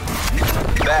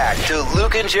back to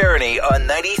Luke and Jeremy on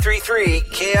 93.3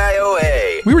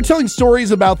 KIOA. We were telling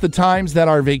stories about the times that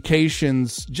our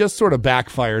vacations just sort of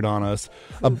backfired on us.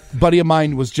 A buddy of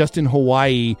mine was just in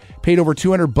Hawaii, paid over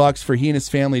 $200 for he and his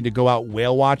family to go out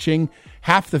whale watching.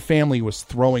 Half the family was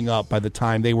throwing up by the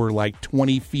time they were like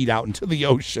 20 feet out into the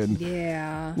ocean.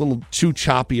 Yeah. A little too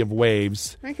choppy of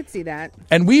waves. I could see that.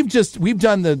 And we've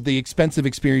done the expensive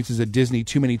experiences at Disney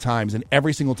too many times, and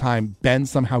every single time Ben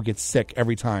somehow gets sick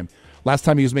every time. Last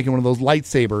time he was making one of those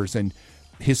lightsabers and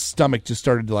his stomach just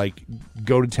started to like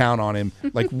go to town on him.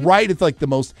 Like right at like the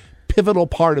most pivotal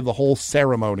part of the whole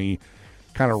ceremony.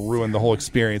 Kind of ruined the whole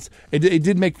experience. It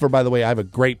did make for, by the way, I have a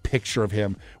great picture of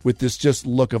him with this just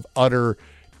look of utter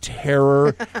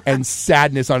terror and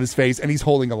sadness on his face, and he's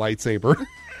holding a lightsaber.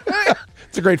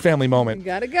 It's a great family moment.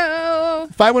 Gotta go.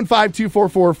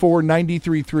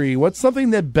 515-244-4933. What's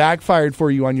something that backfired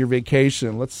for you on your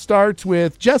vacation? Let's start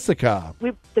with Jessica.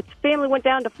 The family went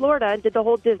down to Florida and did the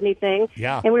whole Disney thing.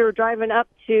 Yeah. And we were driving up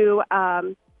to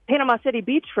Panama City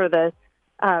Beach for the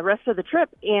rest of the trip,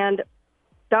 and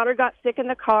daughter got sick in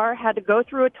the car, had to go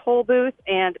through a toll booth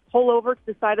and pull over to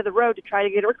the side of the road to try to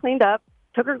get her cleaned up,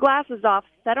 took her glasses off,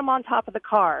 set them on top of the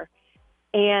car,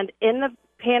 and in the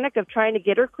panic of trying to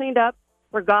get her cleaned up,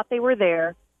 forgot they were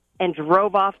there and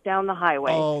drove off down the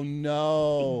highway. Oh,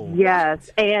 no. Yes,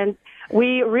 and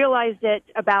we realized it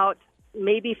about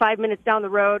maybe 5 minutes down the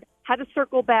road, had to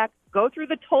circle back, go through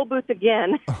the toll booth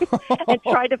again, and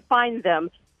try to find them.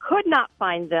 Could not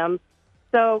find them,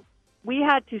 so we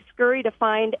had to scurry to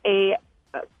find a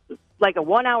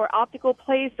 1-hour optical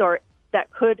place or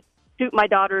that could suit my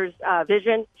daughter's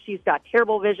vision. She's got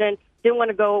terrible vision. Didn't want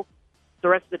to go the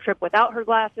rest of the trip without her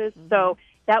glasses. Mm-hmm. So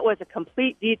that was a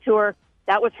complete detour.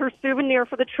 That was her souvenir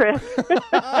for the trip.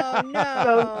 Oh,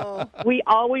 no. So we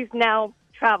always now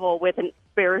travel with a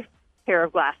spare pair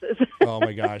of glasses. Oh,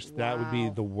 my gosh. That would be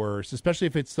the worst, especially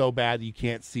if it's so bad you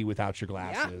can't see without your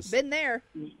glasses. Yeah, been there.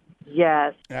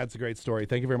 Yes. That's a great story.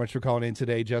 Thank you very much for calling in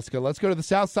today, Jessica. Let's go to the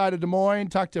south side of Des Moines.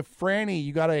 Talk to Franny.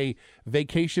 You got a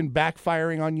vacation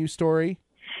backfiring on you story?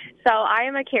 So I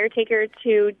am a caretaker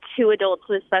to 2 adults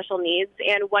with special needs.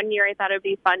 And one year I thought it would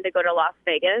be fun to go to Las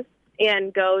Vegas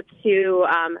and go to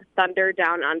Thunder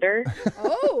Down Under.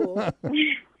 Oh.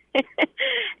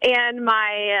 And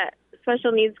my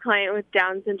special needs client with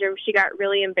Down syndrome, she got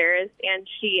really embarrassed and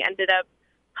she ended up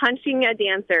punching a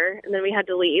dancer, and then we had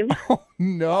to leave. Oh,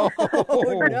 no.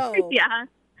 Oh, no. Yeah.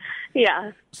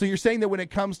 Yeah. So you're saying that when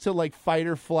it comes to like fight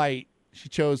or flight, she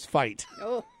chose fight.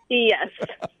 Oh. Yes.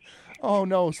 Oh,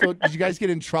 no. So did you guys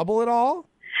get in trouble at all?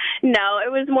 No,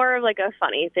 it was more of like a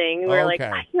funny thing. We were like,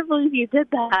 I can't believe you did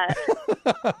that.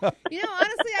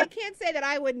 Honestly, I can't say that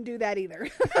I wouldn't do that either.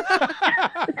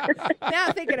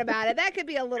 Now thinking about it, that could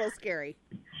be a little scary.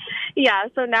 Yeah,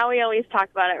 so now we always talk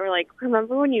about it. We're like,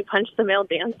 remember when you punched the male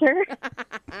dancer?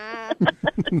 I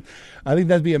think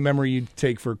that'd be a memory you'd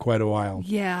take for quite a while.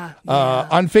 Yeah.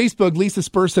 On Facebook, Lisa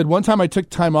Spur said, one time I took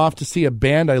time off to see a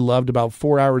band I loved about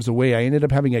 4 hours away. I ended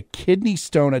up having a kidney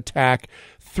stone attack,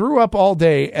 threw up all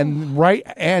day,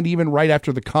 and even right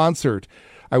after the concert.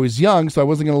 I was young, so I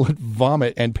wasn't going to let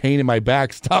vomit and pain in my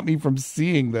back stop me from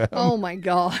seeing them. Oh, my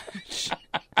gosh.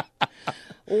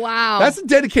 Wow. That's a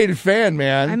dedicated fan,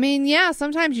 man. I mean, yeah,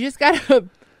 sometimes you just got to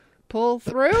pull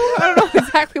through. I don't know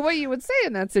exactly what you would say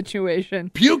in that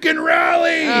situation. Puke and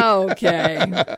rally! Okay.